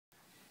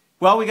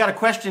Well, we got a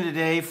question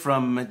today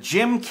from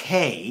Jim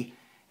K.,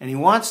 and he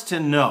wants to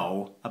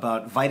know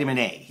about vitamin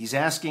A. He's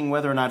asking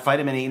whether or not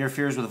vitamin A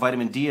interferes with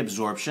vitamin D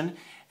absorption,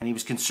 and he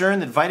was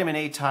concerned that vitamin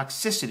A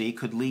toxicity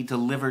could lead to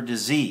liver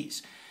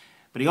disease.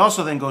 But he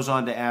also then goes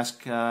on to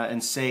ask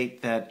and say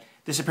that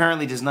this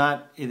apparently it's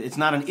not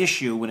an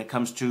issue when it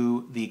comes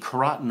to the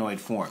carotenoid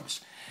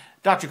forms.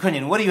 Dr.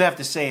 Kunin, what do you have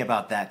to say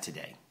about that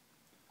today?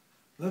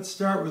 Let's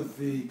start with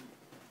the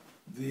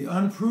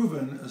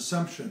unproven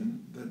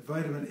assumption that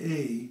vitamin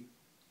A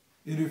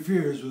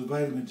interferes with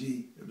vitamin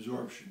D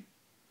absorption,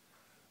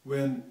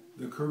 when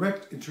the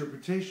correct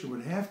interpretation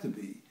would have to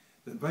be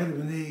that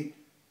vitamin A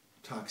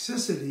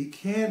toxicity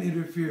can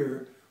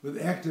interfere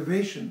with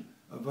activation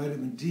of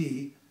vitamin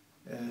D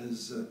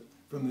as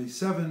from the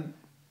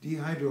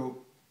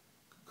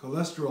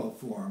 7-dehydrocholesterol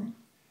form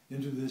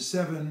into the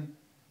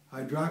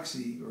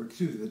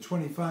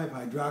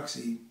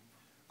 25-hydroxy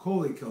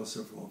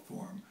cholecalciferol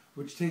form,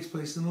 which takes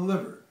place in the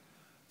liver.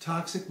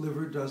 Toxic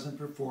liver doesn't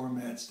perform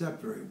that step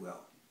very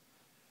well.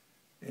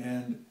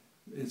 And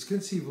it's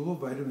conceivable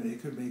vitamin A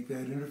could make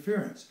that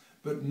interference,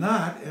 but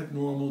not at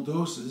normal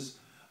doses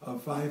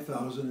of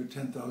 5,000 or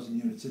 10,000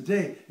 units a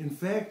day. In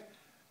fact,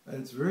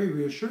 it's very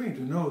reassuring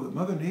to know that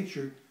Mother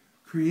Nature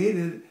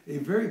created a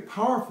very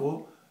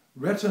powerful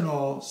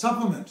retinol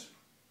supplement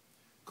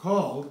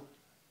called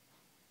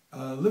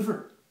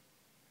liver.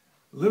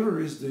 Liver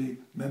is the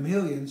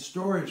mammalian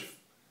storage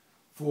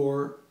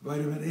for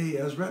vitamin A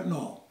as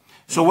retinol.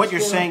 So what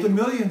you're saying, up to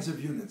millions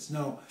of units.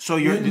 Now, so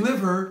in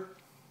liver,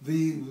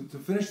 to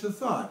finish the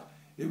thought,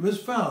 it was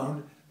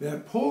found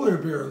that polar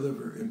bear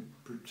liver in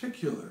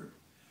particular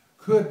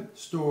could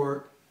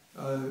store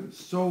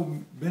so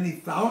many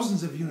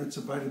thousands of units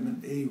of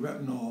vitamin A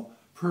retinol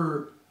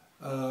per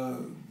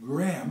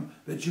gram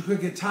that you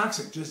could get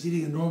toxic just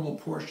eating a normal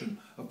portion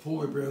of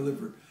polar bear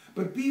liver.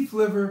 But beef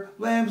liver,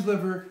 lamb's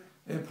liver,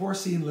 and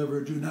porcine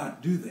liver do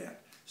not do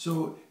that.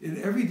 So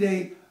in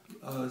everyday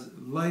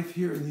life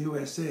here in the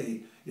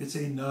USA, it's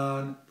a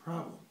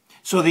non-problem.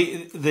 So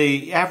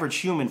the average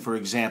human, for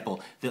example,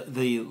 the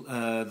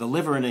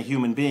liver in a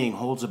human being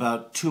holds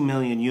about 2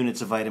 million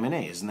units of vitamin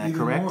A. Isn't that Even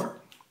correct? More.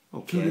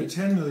 Okay. 2 to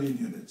 10 million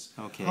units.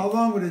 Okay. How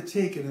long would it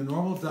take in a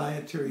normal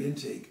dietary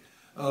intake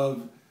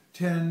of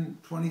 10,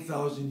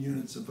 20,000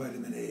 units of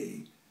vitamin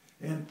A?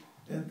 And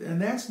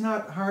that's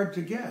not hard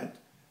to get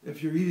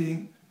if you're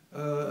eating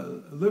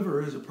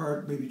liver as a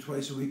part maybe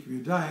twice a week of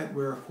your diet,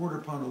 where a quarter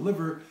pound of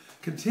liver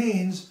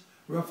contains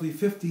roughly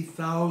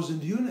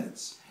 50,000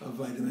 units of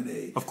vitamin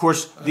A. Of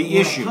course, the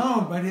issue. A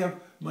pound might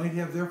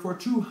have therefore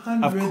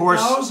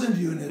 200,000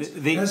 units,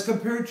 as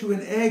compared to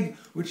an egg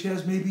which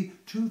has maybe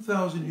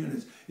 2,000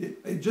 units.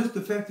 Just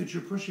the fact that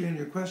you're pushing on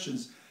your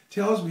questions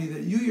tells me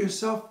that you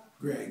yourself,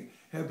 Greg,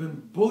 have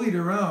been bullied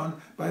around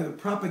by the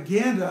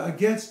propaganda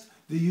against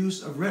the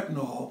use of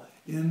retinol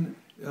in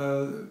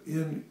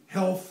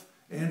health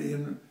and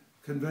in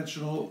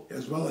conventional,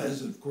 as well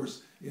as, of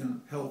course,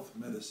 in health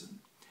medicine.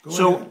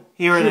 So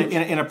here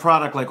in a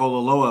product like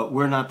Ololoa,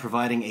 we're not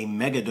providing a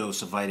mega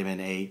dose of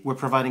vitamin A. We're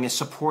providing a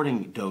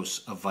supporting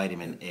dose of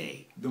vitamin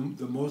A.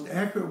 The most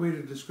accurate way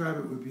to describe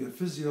it would be a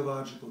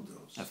physiological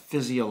dose. A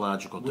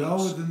physiological dose.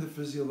 Well within the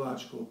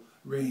physiological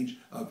range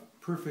of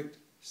perfect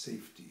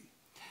safety.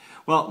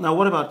 Well, now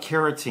what about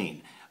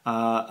carotene?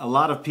 A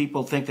lot of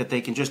people think that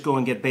they can just go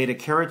and get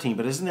beta-carotene,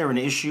 but isn't there an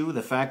issue,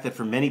 the fact that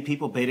for many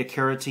people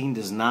beta-carotene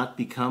does not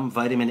become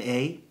vitamin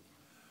A?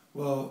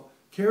 Well,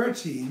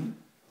 carotene,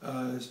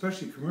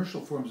 especially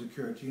commercial forms of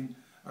carotene,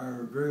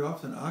 are very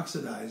often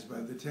oxidized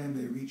by the time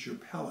they reach your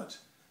palate.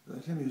 By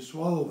the time you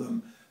swallow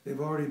them, they've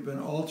already been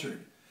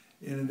altered.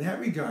 And in that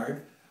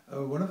regard,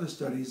 one of the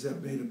studies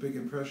that made a big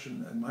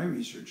impression on my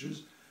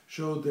researchers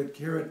showed that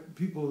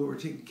people who were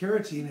taking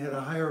carotene had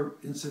a higher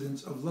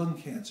incidence of lung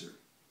cancer.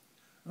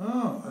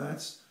 Oh,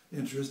 that's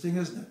interesting,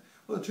 isn't it?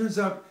 Well, it turns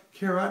out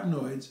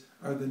carotenoids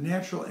are the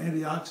natural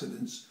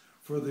antioxidants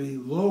for the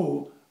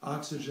low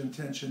oxygen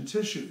tension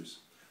tissues.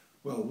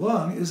 Well,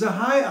 lung is a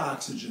high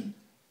oxygen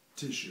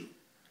tissue,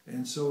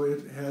 and so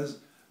it has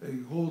a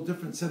whole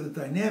different set of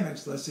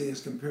dynamics, let's say,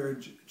 as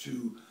compared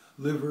to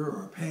liver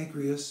or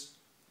pancreas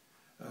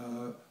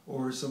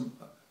or some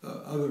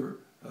other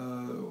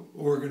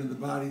organ in the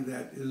body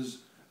that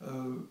is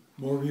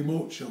more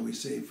remote, shall we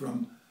say,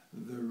 from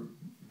the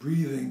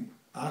breathing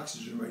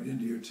oxygen right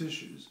into your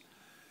tissues.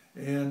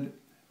 And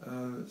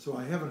so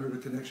I haven't heard a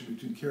connection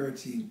between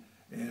carotene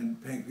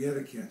and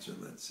pancreatic cancer,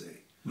 let's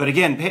say. But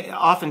again,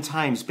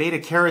 oftentimes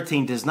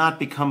beta-carotene does not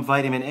become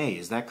vitamin A.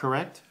 Is that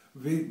correct?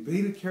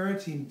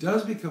 Beta-carotene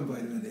does become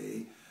vitamin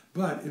A,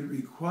 but it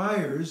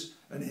requires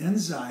an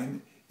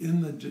enzyme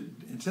in the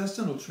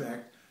intestinal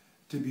tract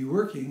to be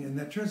working, and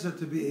that turns out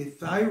to be a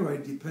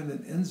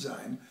thyroid-dependent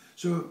enzyme.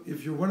 So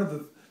if you're one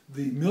of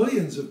the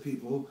millions of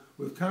people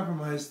with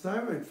compromised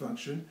thyroid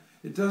function,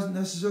 it doesn't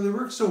necessarily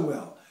work so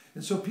well.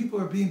 And so people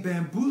are being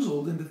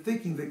bamboozled into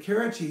thinking that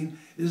carotene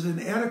is an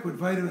adequate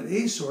vitamin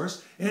A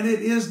source, and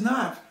it is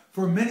not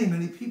for many,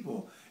 many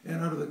people.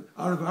 And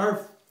out of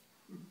our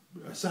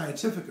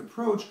scientific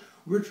approach,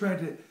 we're trying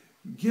to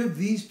give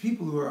these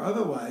people who are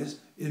otherwise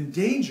in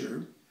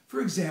danger,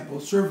 for example,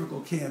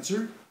 cervical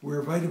cancer,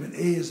 where vitamin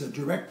A is a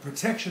direct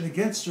protection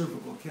against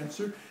cervical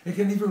cancer. It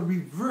can even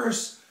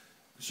reverse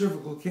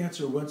cervical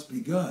cancer once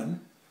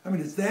begun. I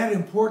mean, it's that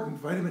important.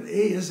 Vitamin A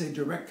is a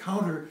direct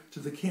counter to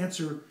the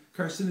cancer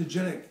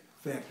carcinogenic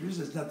factors.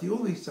 It's not the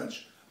only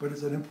such, but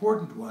it's an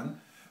important one.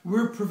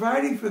 We're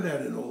providing for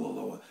that in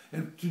Olaloa.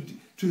 And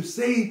to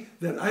say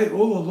that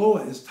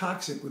Olaloa is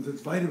toxic with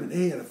its vitamin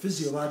A at a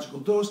physiological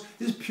dose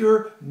is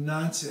pure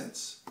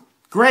nonsense.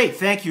 Great.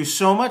 Thank you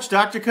so much,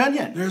 Dr.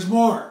 Kunin. There's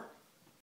more.